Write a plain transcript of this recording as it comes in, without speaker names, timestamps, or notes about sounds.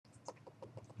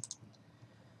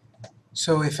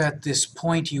So if at this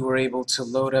point you were able to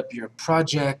load up your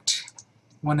project,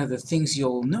 one of the things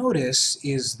you'll notice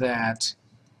is that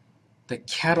the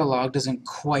catalog doesn't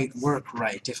quite work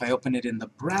right. If I open it in the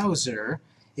browser,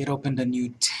 it opened a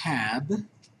new tab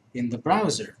in the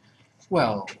browser.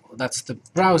 Well, that's the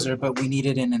browser, but we need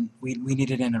it in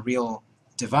a real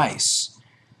device.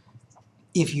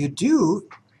 If you do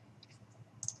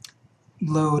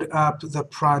load up the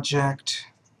project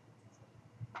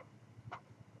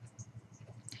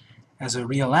as a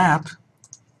real app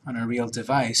on a real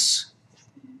device,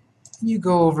 you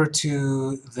go over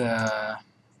to the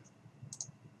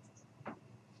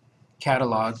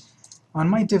catalog. On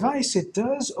my device, it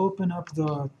does open up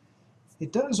the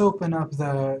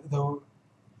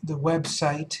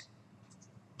website,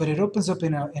 but it opens up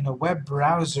in a web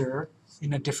browser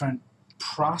in a different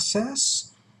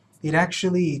process. It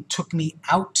actually took me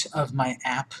out of my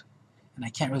app, and I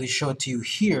can't really show it to you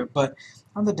here, but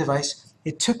on the device,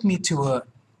 it took me to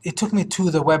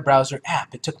the web browser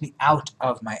app. It took me out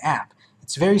of my app.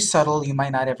 It's very subtle, you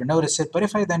might not ever notice it, but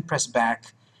if I then press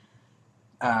back,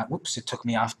 whoops, it took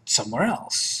me off somewhere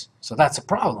else. So that's a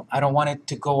problem. I don't want it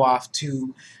to go off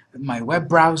to my web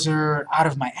browser, out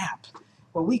of my app.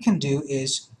 What we can do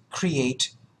is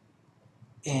create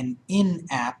an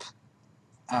in-app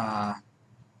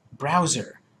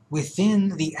browser.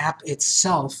 Within the app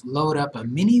itself, load up a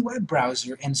mini web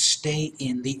browser and stay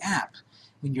in the app.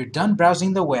 When you're done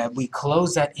browsing the web, we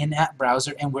close that in-app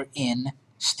browser and we're in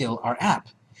still our app.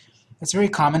 It's very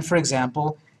common. For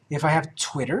example, if I have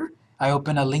Twitter, I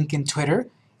open a link in Twitter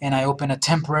and I open a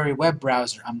temporary web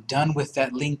browser. I'm done with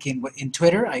that link in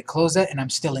Twitter, I close that and I'm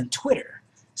still in Twitter.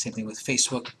 Same thing with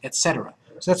Facebook, etc.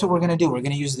 So that's what we're going to do. We're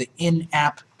going to use the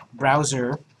in-app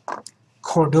browser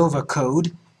Cordova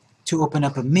code to open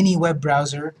up a mini web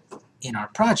browser in our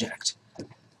project.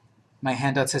 My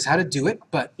handout says how to do it,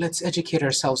 but let's educate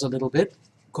ourselves a little bit.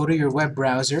 Go to your web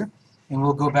browser, and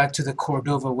we'll go back to the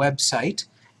Cordova website.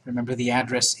 Remember, the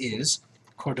address is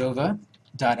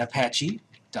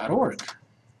cordova.apache.org.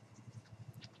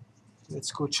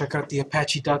 Let's go check out the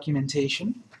Apache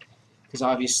documentation, because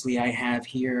obviously I have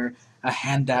here a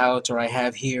handout, or I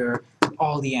have here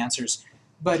all the answers.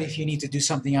 But if you need to do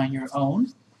something on your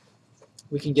own,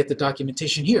 we can get the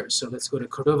documentation here. So let's go to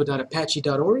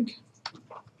cordova.apache.org.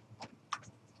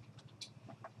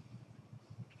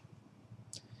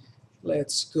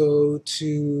 Let's go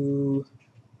to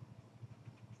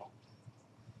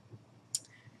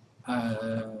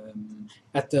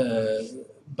at the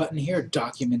button here,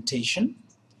 documentation,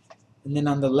 and then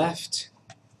on the left,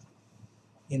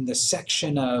 in the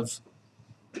section of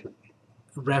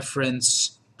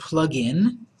reference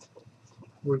plugin,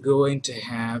 we're going to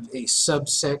have a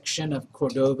subsection of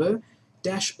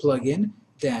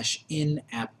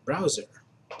Cordova-plugin-in-app browser.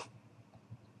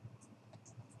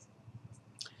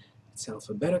 It's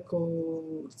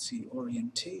alphabetical. Let's see,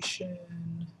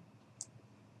 orientation.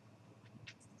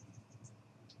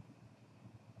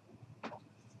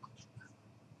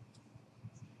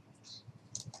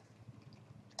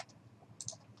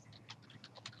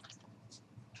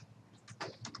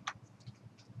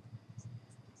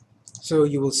 So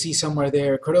you will see somewhere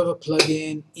there, Cordova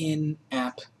plugin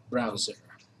in-app browser.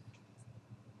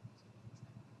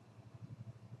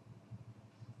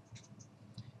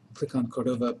 Click on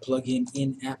Cordova plugin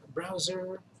in-app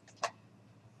browser.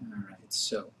 Alright,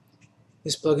 so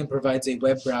this plugin provides a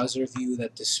web browser view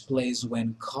that displays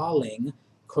when calling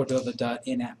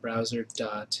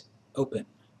cordova.inappbrowser.open.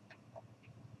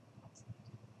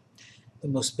 The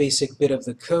most basic bit of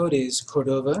the code is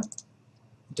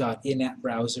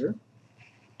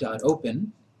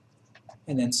cordova.inappbrowser.open,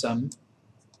 and then some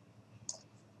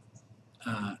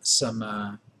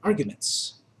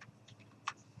arguments.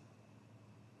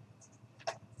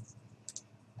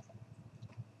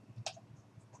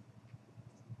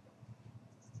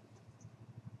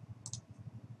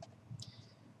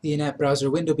 The in-app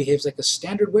browser window behaves like a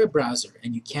standard web browser,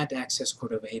 and you can't access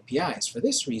Cordova APIs. For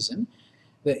this reason,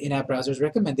 the in-app browser is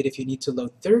recommended if you need to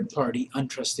load third-party,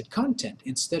 untrusted content,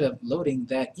 instead of loading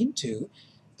that into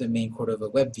the main Cordova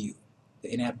web view.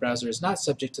 The in-app browser is not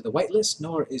subject to the whitelist,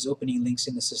 nor is opening links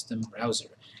in the system browser.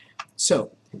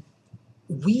 So,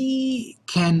 we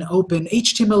can open,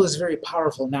 HTML is very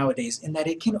powerful nowadays in that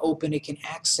it can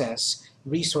access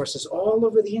resources all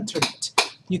over the internet.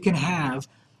 You can have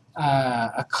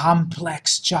a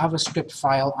complex JavaScript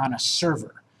file on a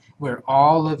server where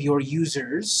all of your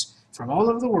users from all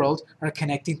over the world are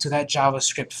connecting to that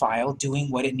JavaScript file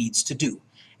doing what it needs to do.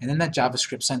 And then that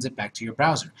JavaScript sends it back to your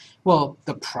browser. Well,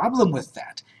 the problem with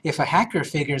that, if a hacker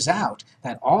figures out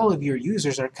that all of your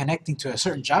users are connecting to a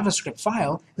certain JavaScript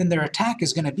file, then their attack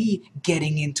is going to be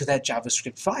getting into that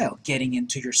JavaScript file, getting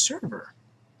into your server.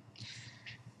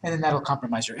 And then that'll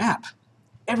compromise your app,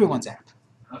 everyone's app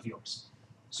of yours.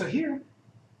 So here,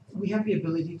 we have the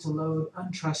ability to load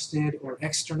untrusted or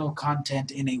external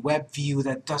content in a web view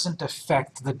that doesn't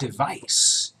affect the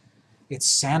device.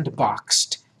 It's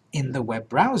sandboxed in the web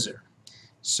browser.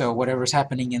 So whatever's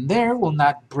happening in there will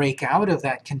not break out of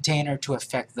that container to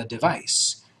affect the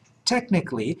device.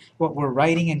 Technically, what we're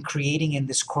writing and creating in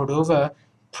this Cordova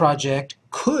project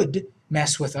could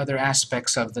mess with other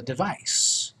aspects of the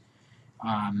device.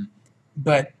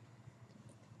 But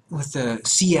with the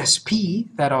CSP,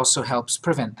 that also helps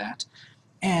prevent that.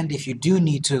 And if you do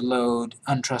need to load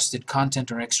untrusted content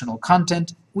or external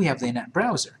content, we have the in-app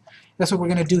browser. That's what we're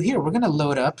going to do here. We're going to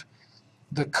load up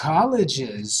the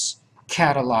college's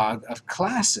catalog of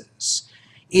classes.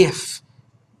 If,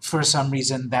 for some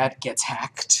reason, that gets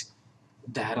hacked,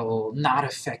 that'll not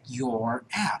affect your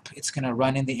app. It's going to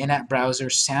run in the in-app browser,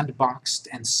 sandboxed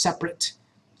and separate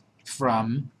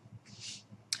from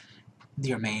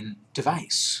your main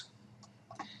device.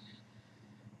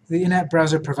 The in-app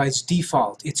browser provides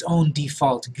its own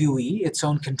default GUI, its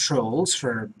own controls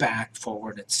for back,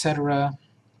 forward, etc.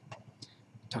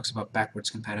 Talks about backwards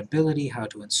compatibility, how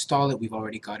to install it. We've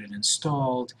already got it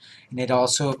installed. And it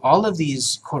also, all of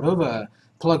these Cordova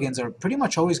plugins are pretty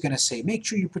much always going to say, make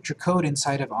sure you put your code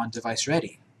inside of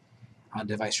onDeviceReady.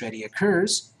 OnDeviceReady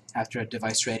occurs after a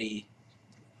DeviceReady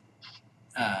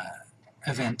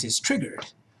event is triggered.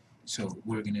 So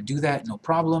we're going to do that, no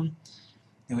problem.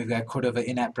 Then we've got Cordova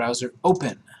in-app browser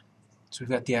open. So we've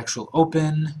got the actual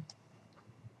open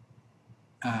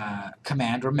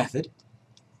command or method.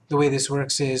 The way this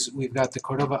works is we've got the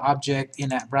Cordova object,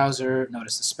 in-app browser,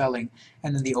 notice the spelling,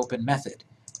 and then the open method.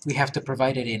 We have to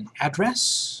provide it in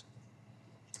address,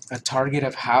 a target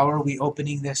of how are we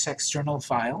opening this external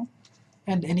file,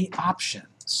 and any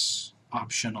options,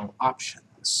 optional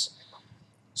options.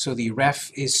 So the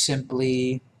ref is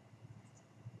simply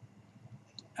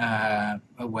a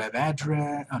web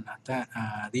address, oh not that,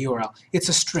 the URL. It's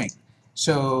a string.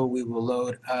 So we will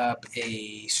load up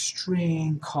a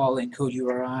string, call encode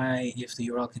URI if the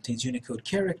URL contains Unicode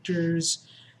characters.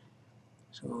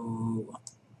 So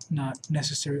not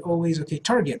necessary always. Okay,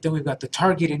 target. Then we've got the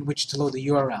target in which to load the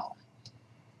URL.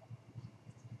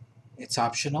 It's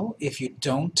optional. If you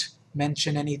don't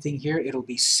mention anything here, it'll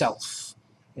be self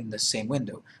in the same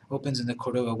window. Opens in the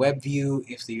Cordova web view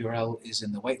if the URL is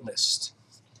in the whitelist.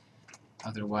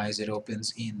 Otherwise, it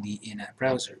opens in the in-app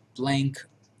browser. Blank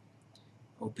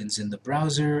opens in the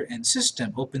browser, and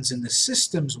system opens in the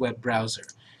system's web browser.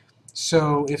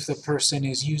 So if the person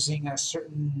is using a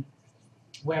certain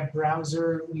web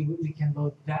browser, we can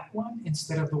load that one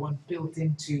instead of the one built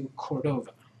into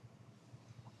Cordova.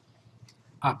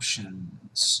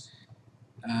 Options.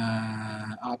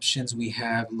 Options, we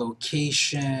have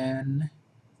location.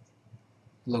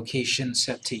 Location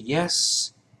set to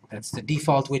yes. That's the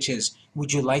default, which is,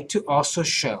 would you like to also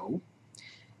show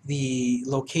the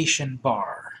location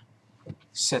bar?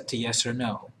 Set to yes or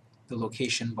no, the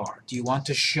location bar. Do you want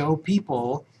to show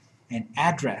people an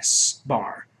address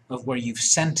bar of where you've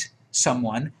sent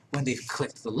someone when they've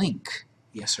clicked the link?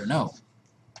 Yes or no.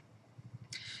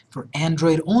 For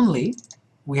Android only,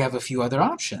 we have a few other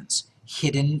options.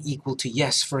 Hidden equal to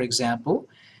yes, for example.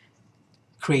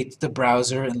 Create the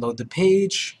browser and load the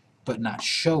page, but not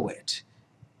show it.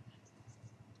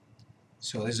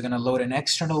 So this is going to load an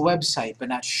external website, but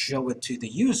not show it to the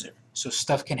user. So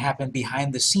stuff can happen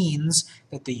behind the scenes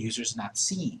that the user's not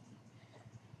seeing.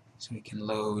 So we can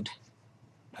load,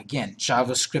 again,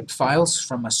 JavaScript files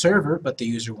from a server, but the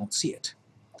user won't see it.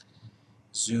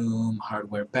 Zoom,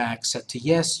 hardware back, set to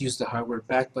yes. Use the hardware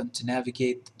back button to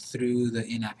navigate through the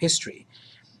in-app history.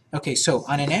 Okay, so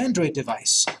on an Android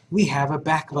device, we have a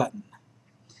back button.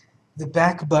 The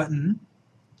back button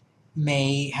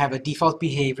may have a default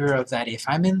behavior of that if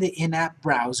I'm in the in-app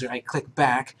browser, I click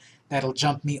back, that'll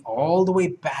jump me all the way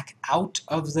back out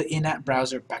of the in-app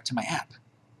browser back to my app.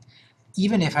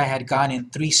 Even if I had gone in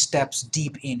 3 steps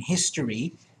deep in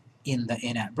history in the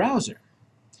in-app browser.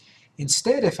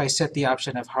 Instead, if I set the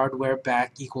option of hardware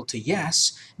back equal to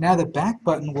yes, now the back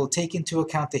button will take into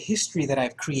account the history that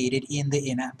I've created in the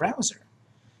in-app browser.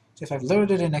 So if I've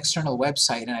loaded an external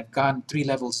website and I've gone 3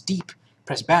 levels deep,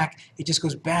 press back, it just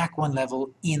goes back 1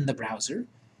 level in the browser,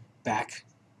 back,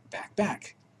 back,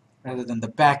 back, rather than the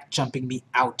back jumping me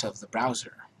out of the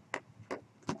browser.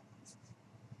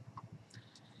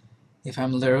 If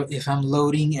I'm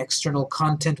loading external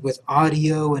content with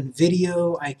audio and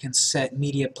video, I can set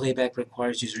media playback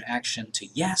requires user action to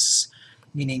yes,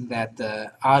 meaning that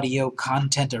the audio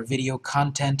content or video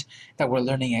content that we're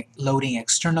loading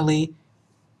externally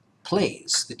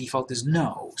plays. The default is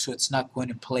no, so it's not going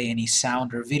to play any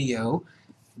sound or video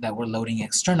that we're loading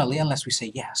externally unless we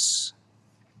say yes.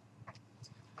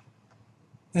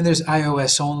 And there's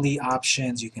iOS-only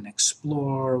options you can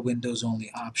explore,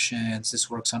 Windows-only options. This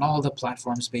works on all the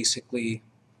platforms, basically.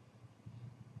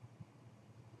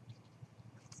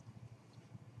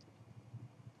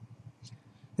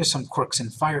 There's some quirks in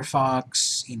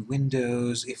Firefox, in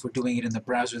Windows. If we're doing it in the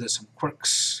browser, there's some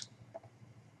quirks.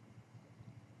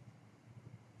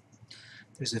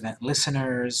 There's event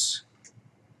listeners,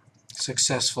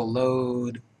 successful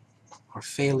load, or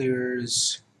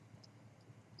failures.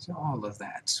 So all of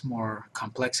that, more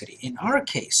complexity. In our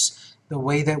case, the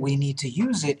way that we need to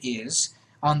use it is,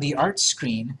 on the art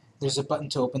screen, there's a button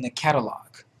to open the catalog.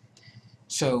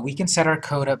 So we can set our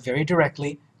code up very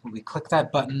directly. When we click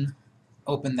that button,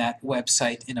 open that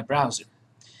website in a browser.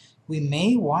 We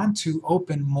may want to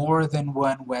open more than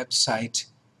one website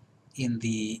in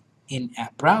the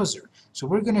in-app browser. So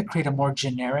we're going to create a more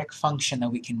generic function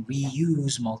that we can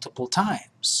reuse multiple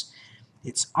times.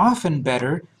 It's often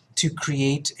better to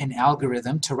create an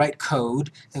algorithm to write code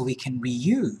that we can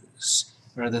reuse.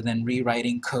 Rather than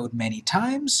rewriting code many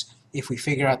times, if we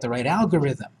figure out the right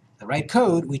algorithm, the right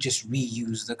code, we just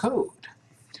reuse the code.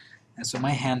 That's what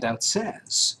my handout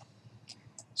says.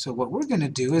 So what we're going to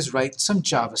do is write some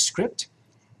JavaScript,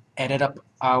 edit up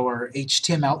our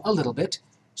HTML a little bit,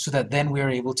 so that then we're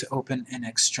able to open an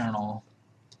external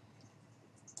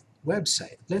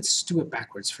website. Let's do it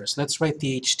backwards first. Let's write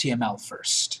the HTML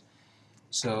first.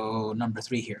 So number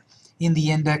 3 here. In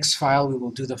the index file, we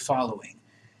will do the following.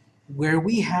 Where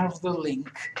we have the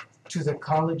link to the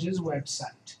college's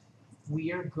website,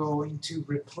 we are going to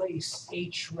replace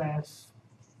href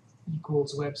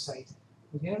equals website.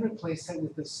 We're going to replace that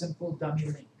with a simple dummy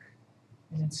link.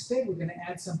 And instead, we're going to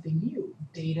add something new,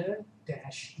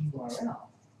 data-URL.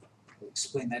 We'll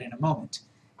explain that in a moment.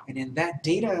 And in that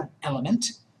data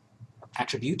element,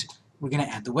 attribute, we're going to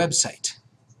add the website.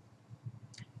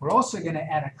 We're also going to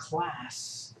add a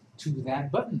class to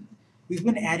that button. We've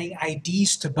been adding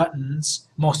IDs to buttons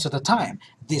most of the time.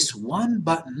 This one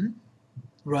button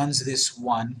runs this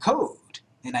one code.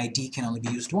 An ID can only be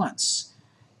used once.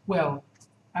 Well,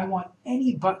 I want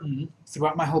any button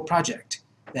throughout my whole project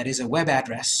that is a web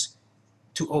address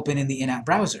to open in the in-app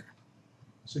browser.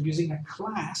 So using a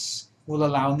class will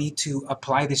allow me to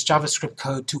apply this JavaScript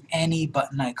code to any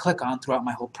button I click on throughout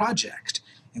my whole project.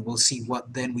 And we'll see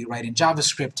what then we write in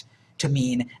JavaScript to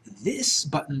mean this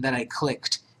button that I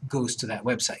clicked goes to that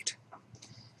website.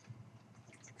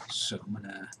 So I'm going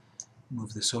to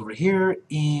move this over here.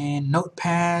 In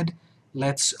Notepad,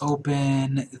 let's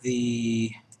open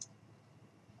the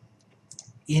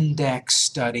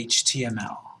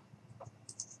index.html.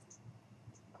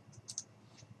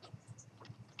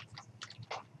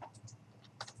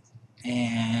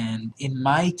 And in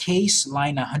my case,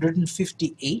 line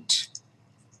 158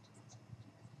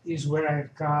 is where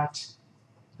I've got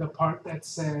the part that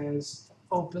says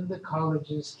open the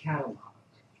college's catalog.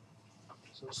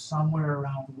 So somewhere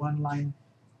around line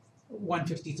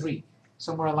 153.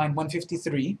 Somewhere on line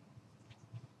 153,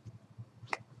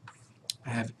 I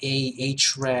have a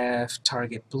href,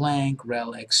 target blank,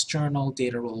 rel external,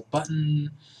 data role button,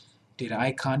 data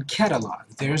icon, catalog.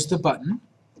 There's the button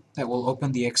that will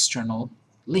open the external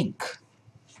link.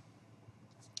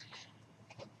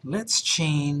 Let's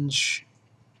change,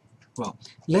 well,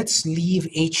 let's leave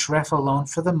href alone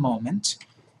for the moment,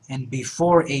 and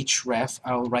before href,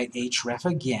 I'll write href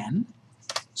again,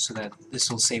 so that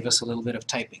this will save us a little bit of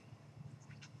typing.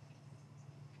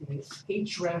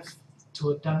 Href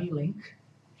to a dummy link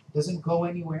doesn't go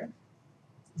anywhere,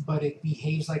 but it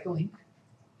behaves like a link.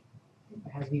 I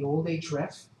have the old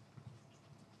href.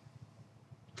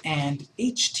 And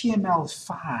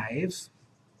HTML5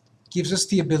 gives us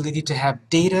the ability to have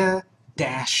data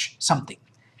dash something.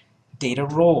 Data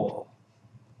role,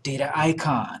 data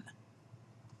icon,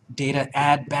 data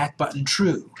add back button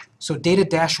true. So data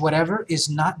dash whatever is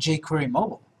not jQuery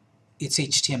mobile. It's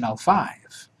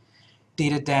HTML5.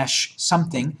 Data dash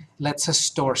something lets us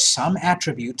store some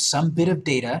attribute, some bit of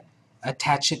data,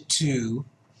 attach it to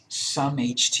some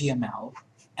HTML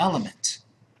element.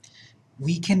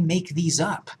 We can make these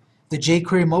up. The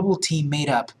jQuery mobile team made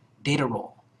up data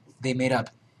role. They made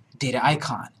up data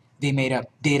icon. They made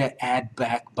up data add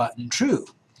back button true.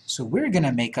 So we're going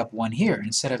to make up one here.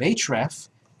 Instead of href,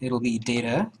 it'll be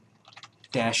data-URL.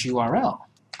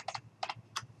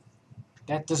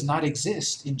 That does not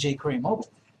exist in jQuery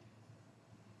Mobile.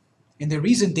 And the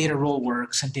reason data role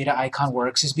works and data icon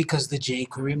works is because the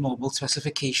jQuery Mobile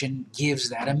specification gives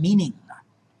that a meaning.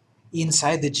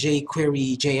 Inside the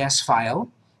jQuery JS file,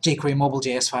 jQuery Mobile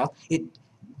JS file, it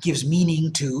gives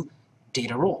meaning to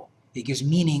data role. It gives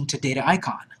meaning to data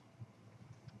icon.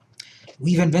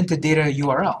 We've invented data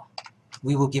URL.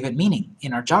 We will give it meaning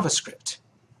in our JavaScript.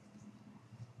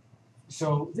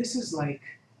 So this is an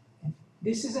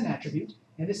attribute,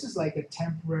 and this is like a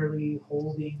temporary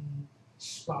holding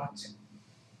spot.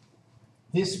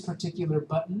 This particular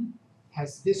button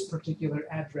has this particular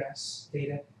address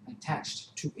data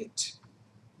attached to it.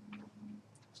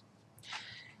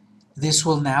 This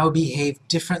will now behave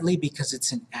differently because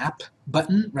it's an app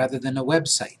button rather than a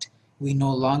website. We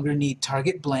no longer need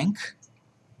target blank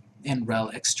and rel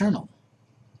external.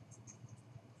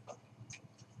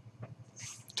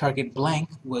 Target blank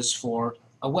was for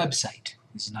a website.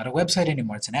 This is not a website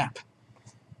anymore, it's an app.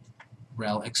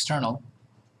 Rel external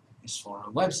is for a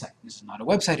website. This is not a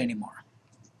website anymore.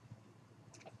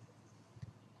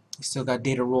 We still got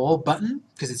data role button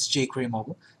because it's jQuery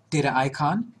Mobile, data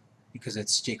icon because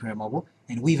it's jQuery Mobile,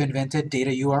 and we've invented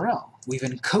data URL. We've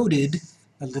encoded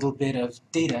a little bit of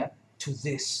data to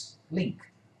this link,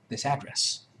 this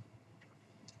address.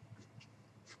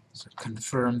 So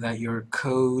confirm that your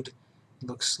code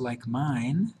looks like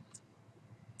mine.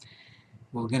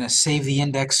 We're going to save the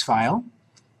index file,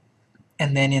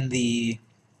 and then in the,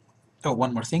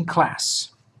 one more thing,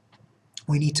 class.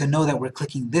 We need to know that we're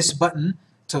clicking this button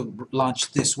to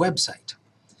launch this website.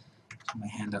 My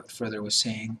handout further was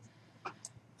saying,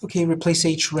 okay, replace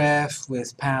href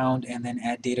with pound and then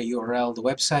add data URL, the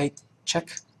website,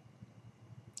 check.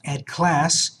 Add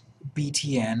class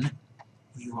btn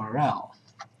URL.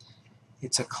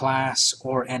 It's a class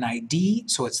or an ID,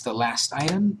 so it's the last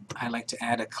item. I like to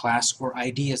add a class or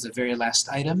ID as the very last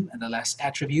item and the last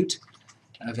attribute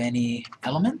of any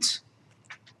element.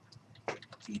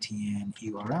 btn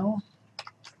URL.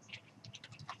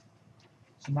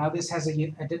 So now this has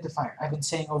an identifier. I've been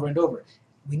saying over and over,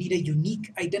 we need a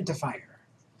unique identifier.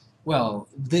 Well,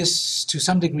 this to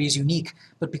some degree is unique,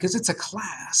 but because it's a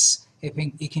class,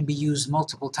 it can be used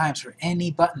multiple times for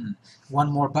any button.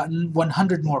 One more button,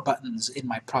 100 more buttons in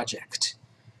my project.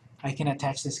 I can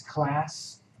attach this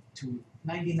class to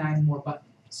 99 more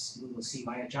buttons. We will see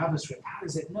via JavaScript. How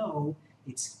does it know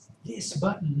it's this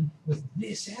button with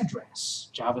this address?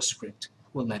 JavaScript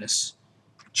will let us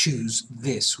choose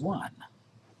this one.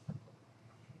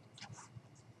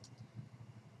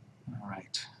 All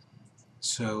right.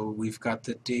 So we've got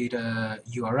the data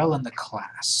URL and the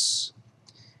class.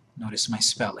 Notice my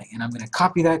spelling. And I'm going to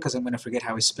copy that because I'm going to forget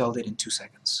how I spelled it in 2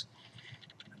 seconds.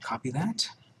 Copy that.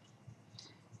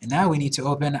 And now we need to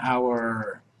open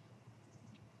our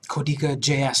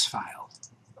Codica.js file.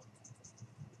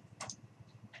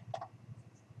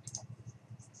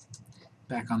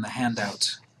 Back on the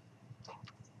handout.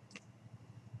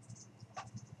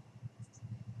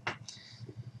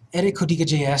 Edit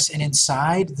Codica.js, and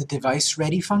inside the device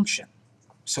ready function.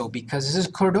 So because this is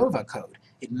Cordova code,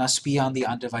 it must be on the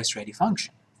on-device ready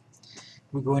function.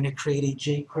 We're going to create a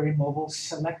jQuery mobile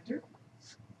selector,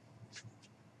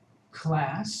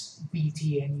 class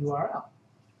btn URL.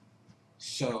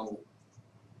 So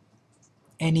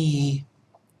any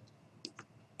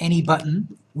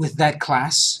button with that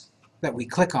class that we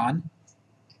click on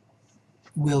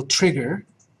will trigger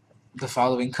the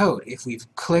following code. If we've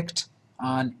clicked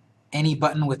on any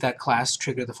button with that class,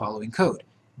 trigger the following code,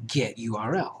 get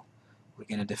URL. We're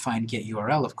going to define get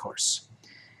URL, of course.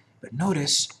 But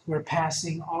notice we're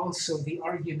passing also the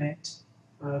argument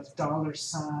of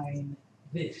 $sign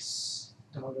this.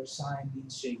 $sign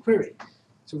means jQuery.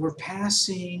 So we're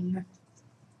passing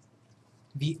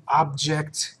the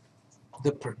object,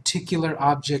 the particular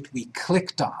object we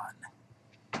clicked on.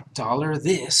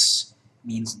 $this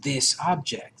means this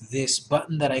object, this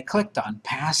button that I clicked on.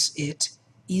 Pass it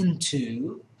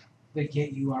into the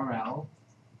get URL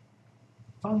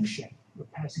function. We're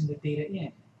passing the data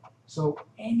in. So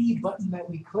any button that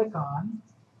we click on,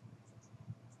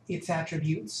 its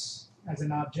attributes as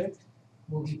an object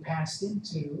will be passed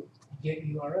into get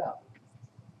URL.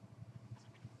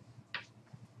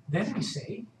 Then we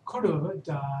say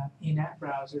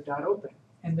cordova.inappbrowser.open,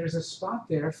 and there's a spot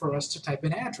there for us to type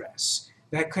an address.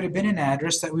 That could have been an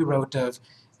address that we wrote of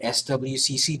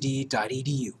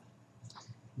swccd.edu.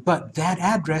 But that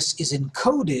address is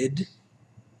encoded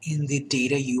in the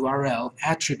data URL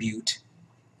attribute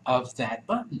of that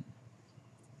button.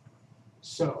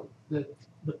 So the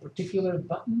particular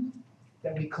button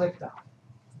that we clicked on,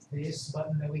 this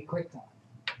button that we clicked on,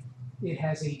 it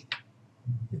has a,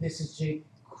 this is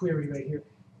query right here.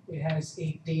 It has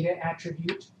a data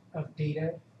attribute of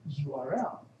data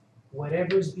URL.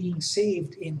 Whatever's being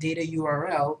saved in data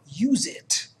URL, use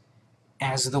it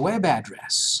as the web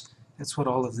address. That's what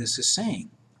all of this is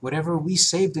saying. Whatever we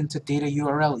saved into data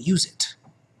URL, use it.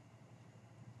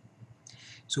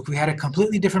 So if we had a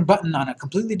completely different button on a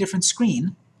completely different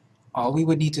screen, all we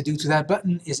would need to do to that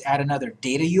button is add another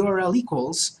data URL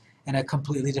equals and a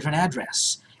completely different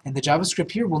address. And the JavaScript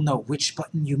here will know which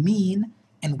button you mean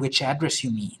and which address you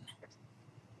mean.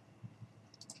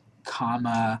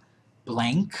 Comma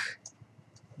blank,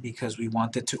 because we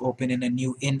want it to open in a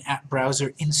new in-app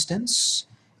browser instance.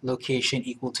 Location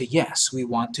equal to yes. We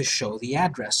want to show the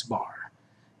address bar.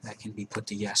 That can be put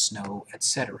to yes, no,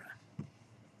 etc.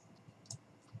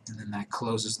 And then that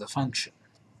closes the function.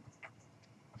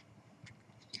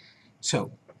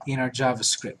 So, in our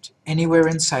JavaScript, anywhere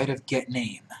inside of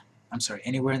getName,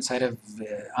 anywhere inside of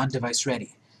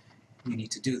onDeviceReady, we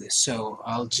need to do this. So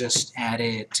I'll just add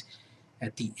it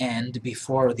at the end,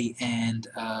 before the end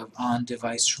of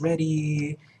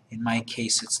onDeviceReady. In my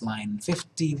case, it's line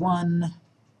 51.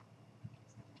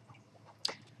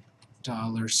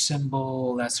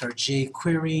 $symbol, that's our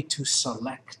jQuery to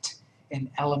select an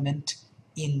element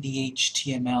in the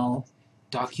HTML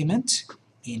document.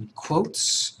 In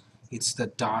quotes, it's the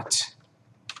 .btn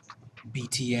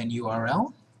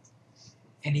URL.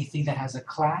 Anything that has a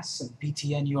class of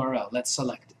btn URL, let's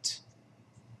select it.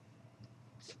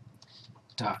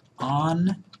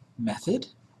 .on method,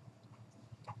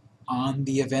 on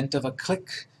the event of a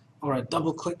click, or a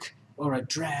double click, or a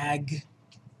drag,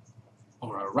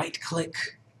 or a right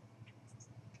click,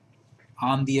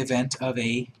 on the event of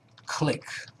a click.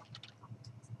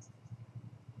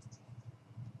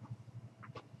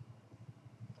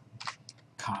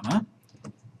 Comma,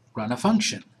 run a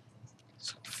function.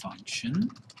 So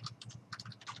function,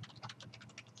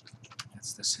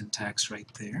 that's the syntax right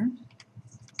there.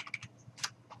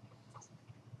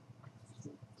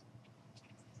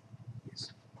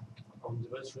 Yes. On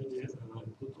DeviceReady,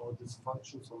 put all these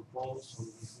functions on pause, on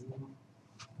zoom,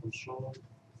 on show.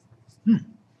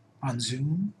 On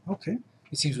Zoom, okay.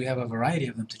 It seems we have a variety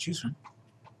of them to choose from.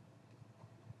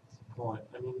 Oh,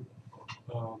 I mean,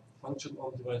 function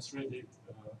on DeviceReady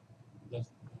that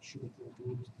shouldn't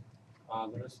include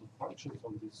the rest of functions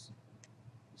on this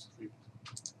script.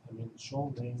 I mean,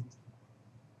 show name,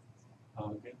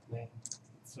 get name.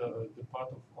 It's the part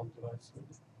of on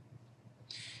DeviceReady.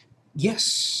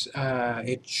 Yes,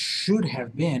 it should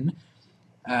have been.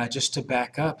 Just to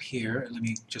back up here, let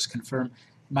me just confirm.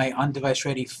 My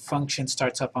onDeviceReady function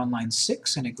starts up on line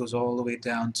 6 and it goes all the way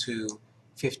down to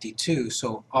 52.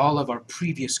 So all of our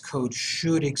previous code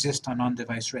should exist on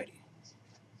onDeviceReady.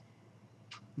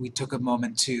 We took a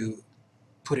moment to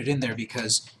put it in there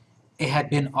because it had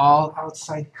been all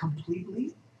outside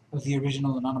completely of the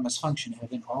original anonymous function. It had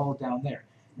been all down there.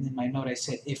 And in my note I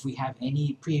said if we have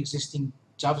any pre-existing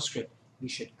JavaScript, we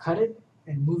should cut it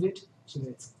and move it so that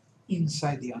it's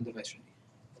inside the onDeviceReady.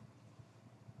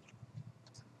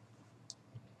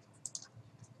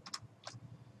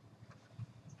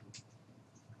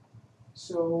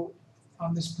 So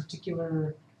on this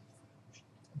particular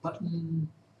button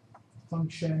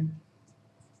function,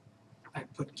 I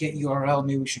put get URL.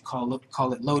 Maybe we should call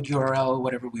it load URL,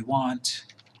 whatever we want.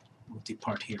 We'll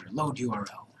depart here. Load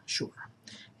URL. Sure.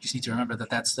 Just need to remember that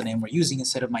that's the name we're using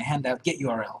instead of my handout get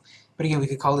URL. But again, we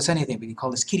could call this anything. We could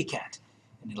call this kitty cat,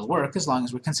 and it'll work as long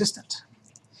as we're consistent.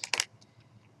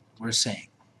 We're saying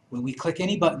when we click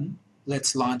any button,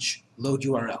 let's launch load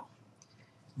URL.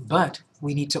 But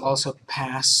we need to also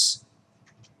pass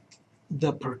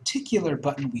the particular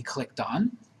button we clicked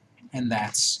on, and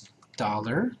that's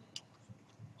 $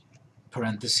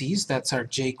 parentheses, that's our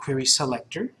jQuery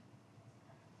selector,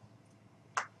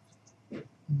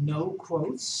 no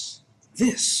quotes,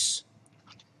 this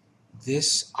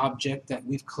object that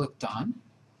we've clicked on,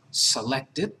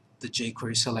 select it, the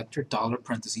jQuery selector, $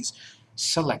 parentheses,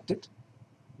 select it,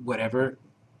 whatever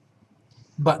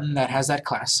button that has that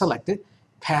class, select it,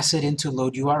 pass it into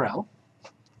load URL.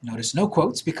 Notice no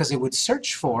quotes because it would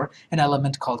search for an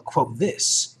element called quote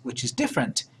this, which is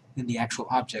different than the actual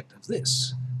object of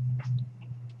this.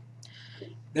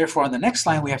 Therefore, on the next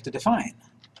line we have to define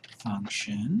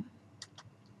function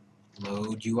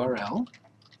load URL.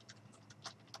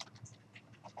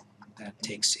 That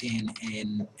takes in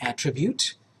an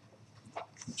attribute,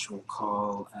 which we'll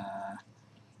call,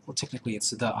 well, technically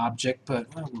it's the object, but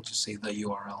we'll just say the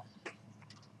URL.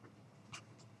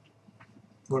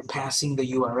 We're passing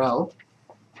the URL.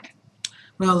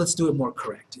 Well, let's do it more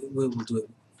correct. We'll do it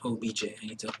obj. I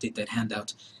need to update that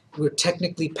handout. We're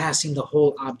technically passing the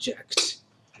whole object.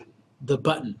 the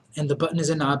button. And the button is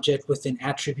an object with an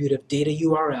attribute of data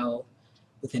URL,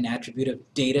 with an attribute of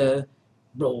data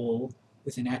role,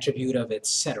 with an attribute of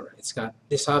etc. It's got,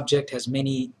 this object has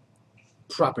many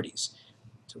properties.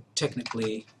 So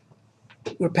technically,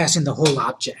 we're passing the whole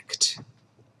object.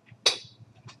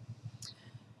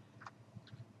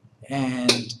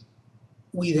 And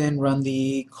we then run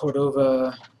the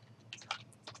Cordova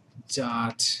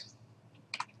dot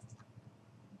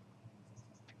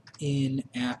in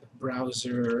app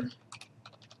browser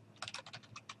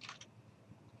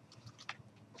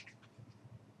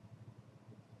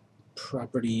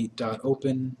property dot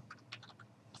open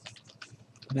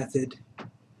method.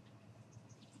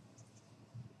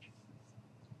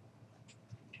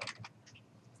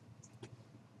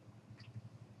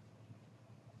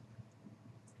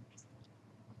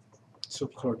 So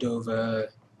Cordova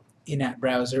in-app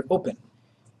browser open.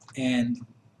 And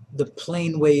the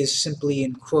plain way is simply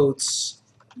in quotes.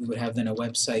 We would have then a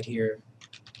website here.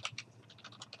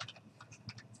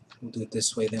 We'll do it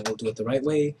this way, then we'll do it the right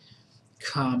way,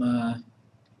 comma,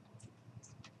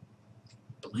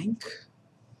 blank.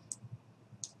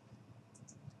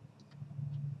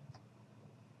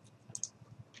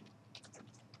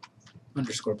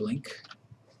 Underscore blank,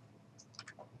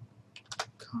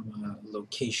 comma,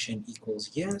 location equals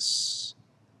yes.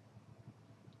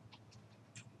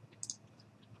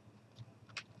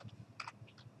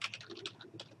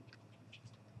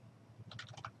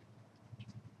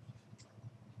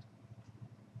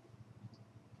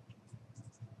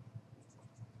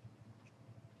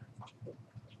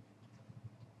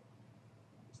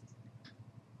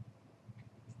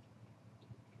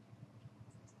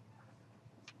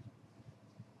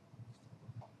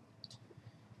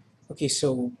 Okay,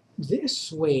 so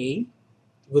this way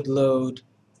would load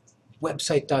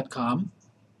website.com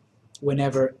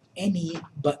whenever any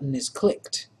button is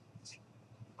clicked.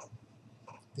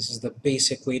 This is the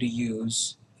basic way to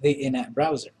use the in-app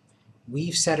browser.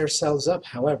 We've set ourselves up,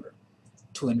 however,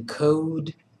 to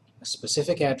encode a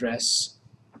specific address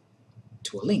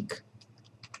to a link.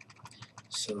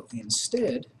 So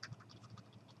instead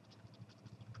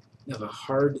of a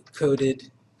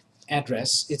hard-coded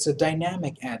address, it's a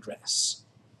dynamic address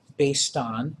based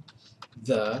on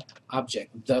the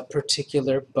object, the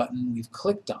particular button we've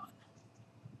clicked on.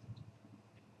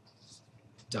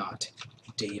 Dot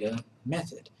data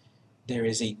method. There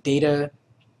is a data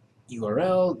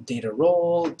URL, data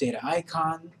role, data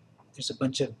icon. There's a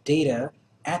bunch of data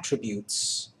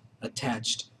attributes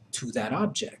attached to that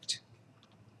object.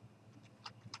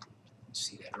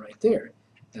 See that right there.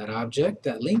 That object,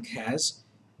 that link has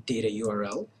data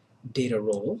URL, data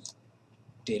role,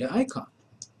 data icon.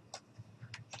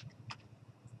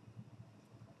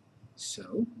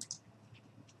 So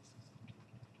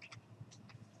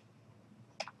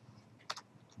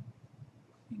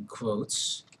in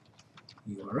quotes,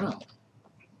 URL,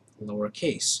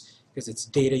 lowercase, because it's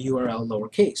data URL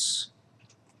lowercase.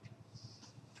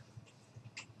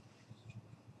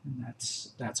 And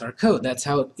that's our code. That's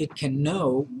how it can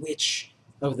know which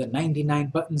of the 99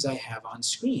 buttons I have on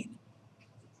screen.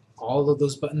 All of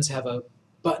those buttons have a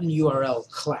button URL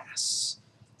class.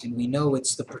 And we know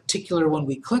it's the particular one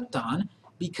we clicked on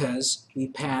because we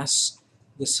pass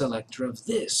the selector of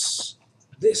this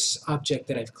object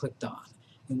that I've clicked on.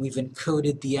 And we've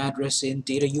encoded the address in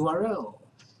data URL.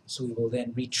 So we will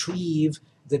then retrieve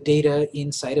the data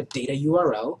inside of data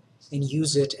URL and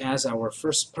use it as our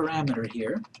first parameter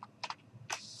here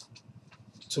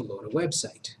to load a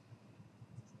website.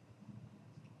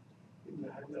 In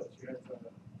the handouts, you have URL.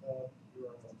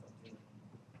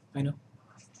 I know.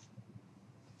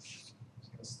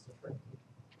 That's different.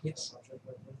 Yes. Object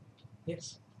like that.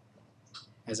 Yes.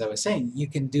 As I was saying, you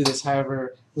can do this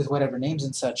however, with whatever names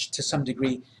and such to some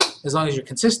degree, as long as you're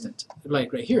consistent.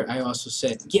 Like right here, I also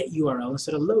said get URL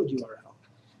instead of load URL.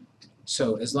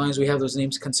 So as long as we have those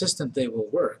names consistent, they will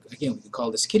work. Again, we could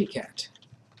call this kitty cat.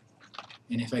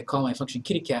 And if I call my function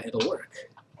kitty cat, it'll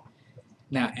work.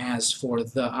 Now, as for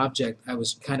the object, I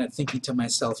was kind of thinking to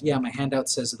myself, yeah, my handout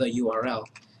says the URL.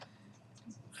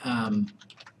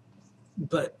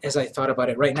 But as I thought about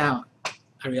it right now,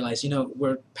 I realized, you know,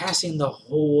 we're passing the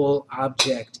whole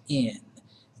object in.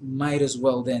 Might as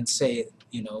well then say,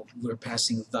 you know, we're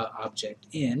passing the object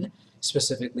in,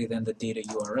 specifically then the data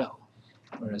URL.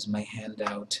 Whereas my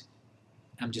handout,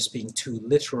 I'm just being too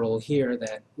literal here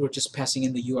that we're just passing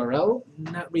in the URL.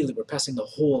 Not really, we're passing the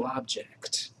whole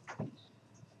object.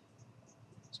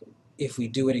 So if we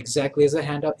do it exactly as a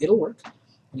handout, it'll work.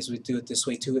 And as we do it this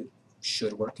way too, it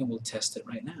should work, and we'll test it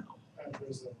right now.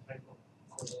 There's a typo.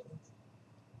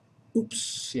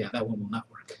 Oops, yeah, that one will not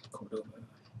work. Cordova.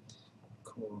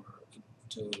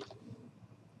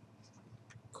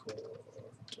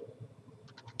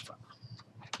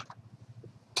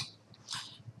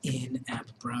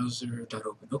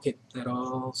 browser.open. Okay, that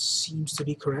all seems to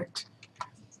be correct.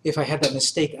 If I had that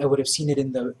mistake, I would have seen it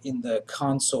in the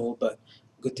console, but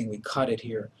good thing we caught it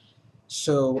here.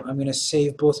 So I'm going to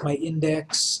save both my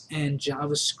index and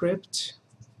JavaScript.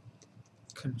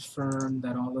 Confirm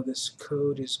that all of this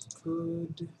code is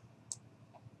good.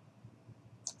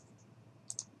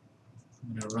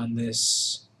 I'm going to run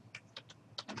this.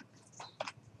 I'm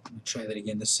going to try that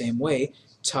again the same way.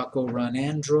 Taco run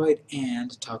Android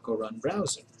and Taco run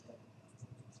browser.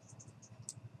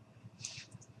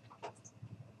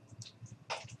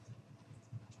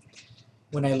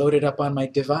 When I load it up on my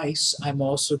device, I'm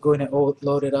also going to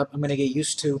load it up. I'm going to get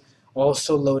used to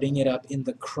also loading it up in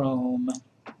the Chrome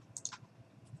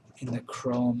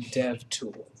Dev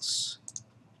Tools.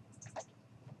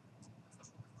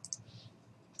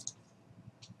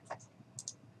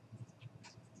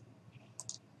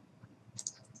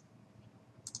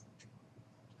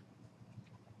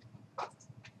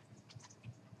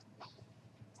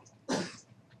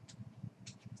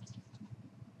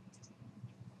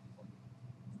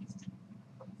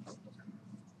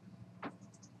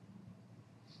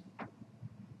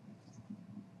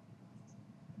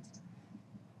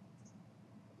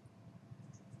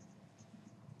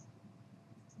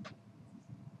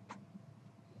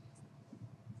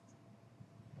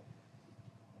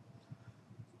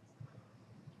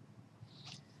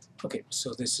 Okay,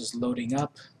 so this is loading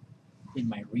up in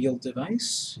my real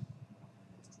device.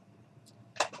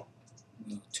 Go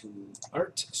to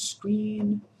Art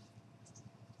Screen.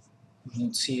 You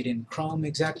won't see it in Chrome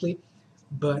exactly,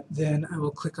 but then I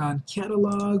will click on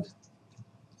Catalog,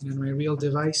 and on my real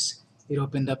device, it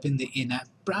opened up in the in-app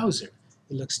browser.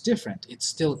 It looks different. It's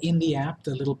still in the app.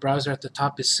 The little browser at the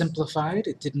top is simplified.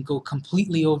 It didn't go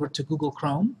completely over to Google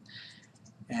Chrome.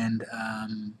 And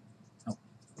oh,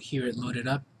 here it loaded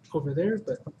up over there,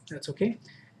 but that's okay.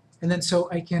 And then so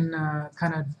I can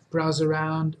kind of browse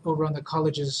around over on the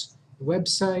college's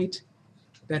website.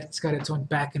 That's got its own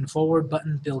back and forward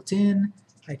button built in.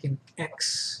 I can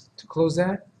X to close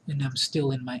that, and I'm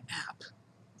still in my app.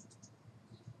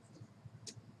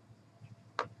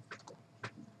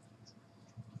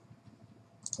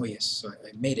 Oh yes, so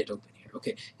I made it open here.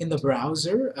 Okay, in the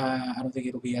browser, I don't think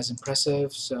it'll be as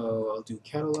impressive, so I'll do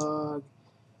catalog.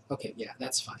 Okay, yeah,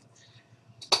 that's fine.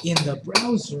 In the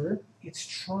browser, it's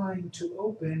trying to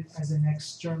open as an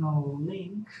external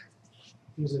link.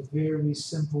 There's a very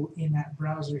simple in-app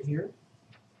browser here,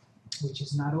 which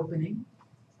is not opening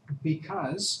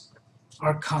because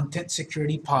our content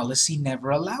security policy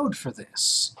never allowed for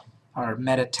this. Our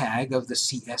meta tag of the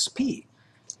CSP.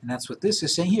 And that's what this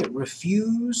is saying here.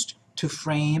 Refused to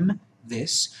frame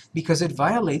this because it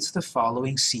violates the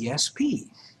following CSP.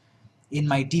 In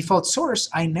my default source,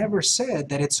 I never said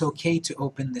that it's okay to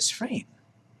open this frame.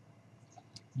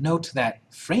 Note that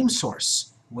frame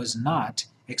source was not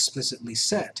explicitly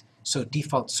set, so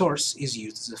default source is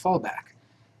used as a fallback.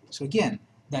 So again,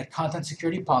 that content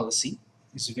security policy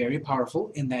is very powerful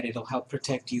in that it'll help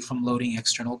protect you from loading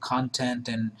external content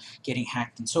and getting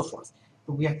hacked and so forth.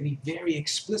 But we have to be very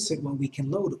explicit when we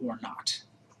can load or not.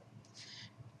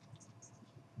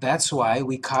 That's why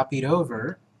we copied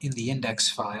over in the index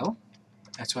file.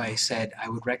 That's why I said I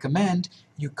would recommend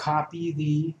you copy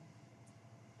the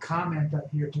comment up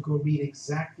here to go read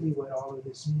exactly what all of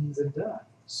this means and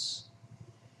does.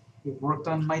 It worked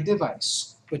on my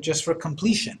device, but just for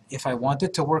completion, if I want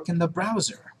it to work in the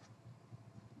browser,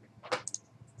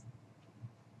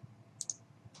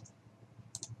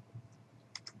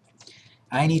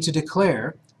 I need to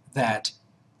declare that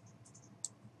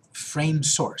frame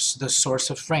source, the source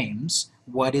of frames,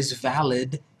 what is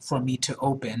valid for me to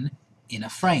open in a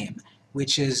frame,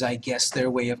 which is, I guess, their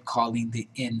way of calling the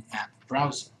in-app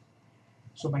browser.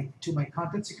 So to my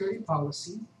content security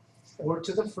policy, or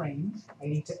to the frame, I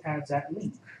need to add that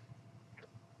link.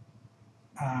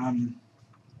 I'll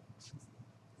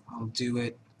do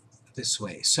it this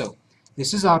way. So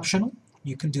this is optional.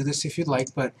 You can do this if you'd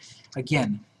like, but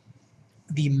again,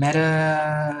 the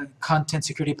meta content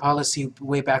security policy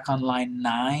way back on line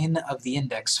 9 of the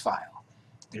index file.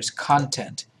 There's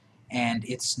content, and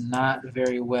it's not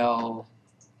very well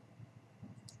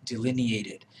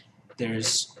delineated.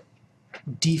 There's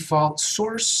default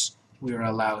source, we are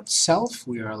allowed self,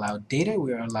 we are allowed data,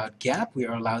 we are allowed gap, we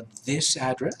are allowed this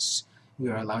address, we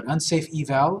are allowed unsafe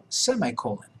eval,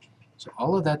 semicolon. So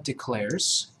all of that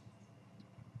declares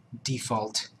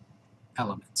default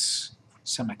elements,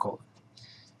 semicolon.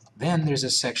 Then there's a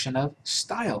section of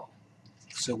style.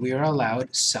 So we are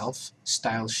allowed self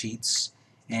style sheets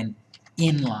and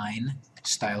inline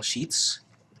style sheets,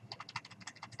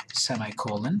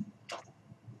 semicolon.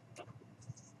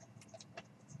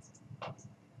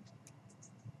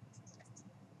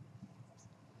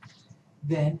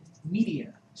 then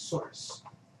media source.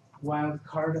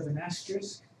 Wildcard of an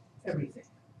asterisk, everything.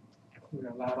 We're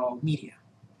allowed all media.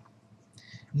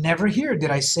 Never here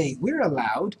did I say we're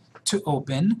allowed to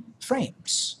open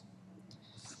frames.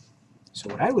 So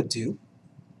what I would do,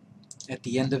 at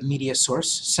the end of media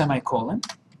source, semicolon,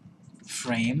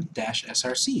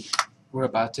 frame-src. We're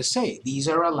about to say these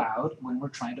are allowed when we're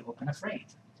trying to open a frame.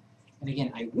 And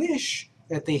again, I wish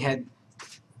that they had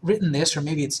written this, or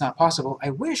maybe it's not possible. I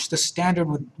wish the standard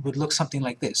would look something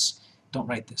like this. Don't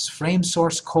write this. Frame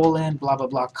source, colon, blah, blah,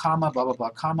 blah, comma, blah, blah, blah,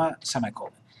 comma,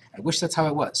 semicolon. I wish that's how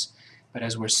it was. But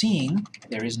as we're seeing,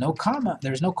 there is no comma,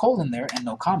 there's no colon there, and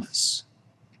no commas.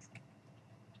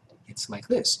 It's like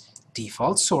this.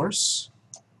 Default source,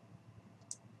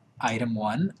 item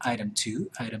 1, item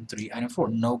 2, item 3, item 4.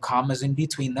 No commas in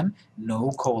between them,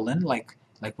 no colon, like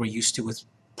we're used to with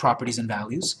properties and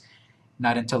values.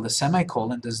 Not until the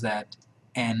semicolon does that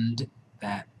end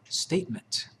that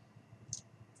statement.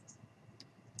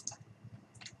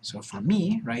 So for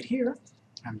me, right here,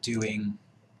 I'm doing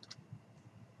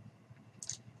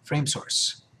frame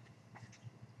source.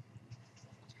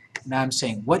 Now I'm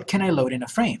saying, what can I load in a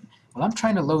frame? Well, I'm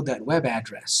trying to load that web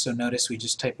address. So notice we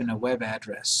just type in a web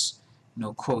address,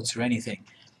 no quotes or anything.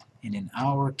 And in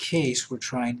our case, we're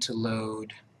trying to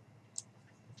load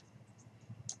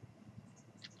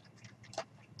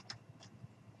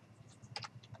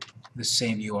the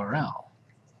same URL.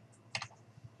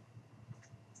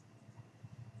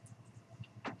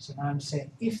 So now I'm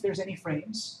saying, if there's any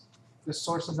frames, the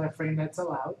source of that frame that's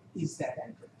allowed is that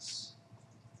address.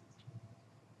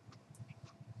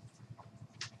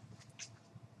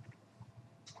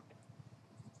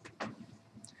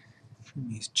 Let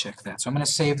me check that. So I'm going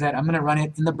to save that. I'm going to run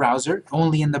it in the browser.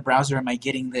 Only in the browser am I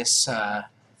getting this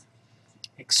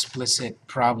explicit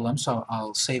problem. So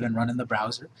I'll save and run in the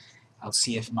browser. I'll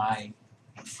see if my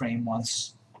frame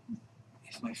loads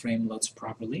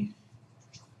properly.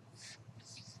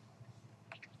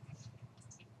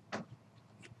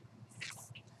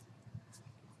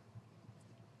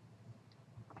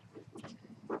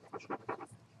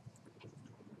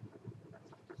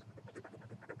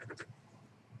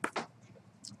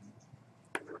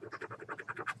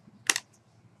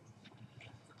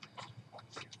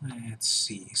 Let's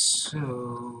see,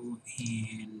 so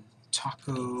in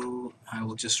Taco, I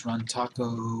will just run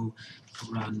taco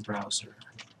run browser.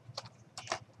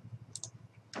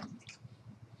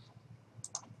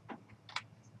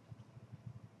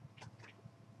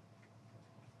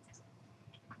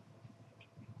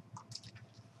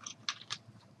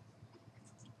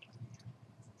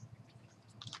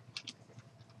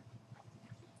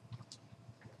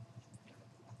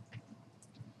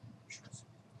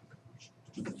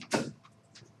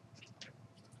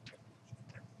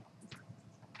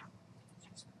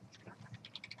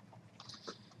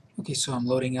 Okay, so I'm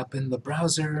loading up in the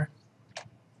browser.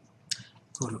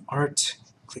 Go to Art,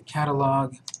 click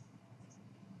Catalog.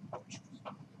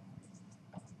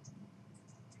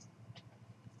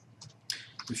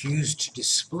 Refuse to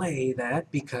display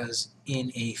that because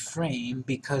in a frame,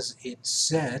 because it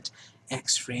set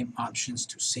X frame options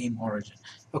to same origin.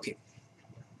 Okay,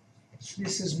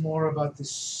 this is more about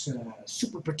this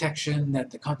super protection that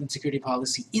the content security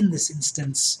policy in this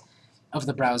instance of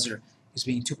the browser is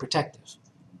being too protective.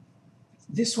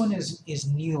 This one is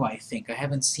new, I think. I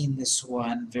haven't seen this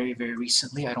one very, very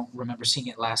recently. I don't remember seeing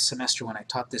it last semester when I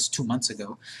taught this 2 months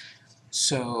ago.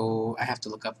 So I have to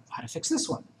look up how to fix this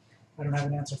one. I don't have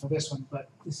an answer for this one, but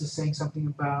this is saying something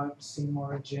about same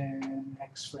origin,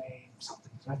 X-frame,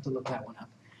 something. So I have to look that one up.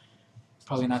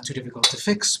 Probably not too difficult to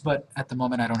fix, but at the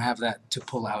moment I don't have that to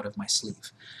pull out of my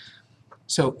sleeve.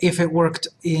 So if it worked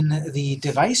in the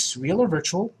device, real or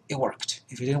virtual, it worked.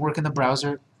 If it didn't work in the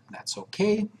browser, that's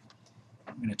okay.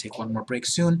 I'm going to take one more break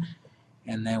soon,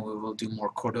 and then we will do more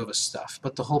Cordova stuff.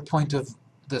 But the whole point of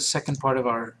the second part of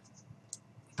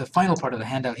the final part of the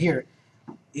handout here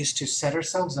is to set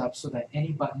ourselves up so that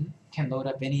any button can load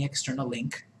up any external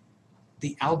link.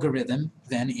 The algorithm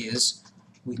then is,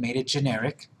 we've made it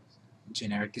generic.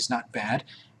 Generic is not bad.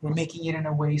 We're making it in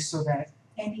a way so that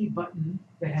any button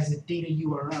that has a data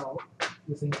URL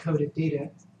with encoded data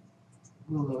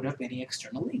will load up any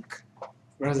external link.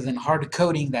 Rather than hard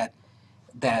coding that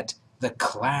the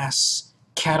class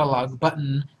catalog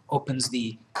button opens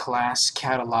the class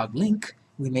catalog link,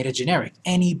 we made it generic.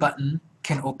 Any button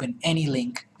can open any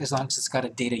link as long as it's got a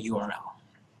data URL.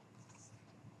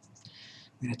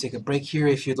 I'm going to take a break here.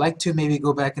 If you'd like to, maybe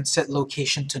go back and set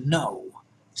location to no.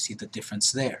 See the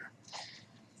difference there.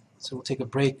 So we'll take a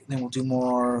break, then we'll do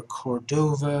more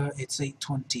Cordova. It's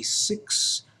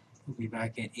 8:26. We'll be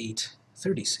back at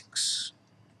 8:36.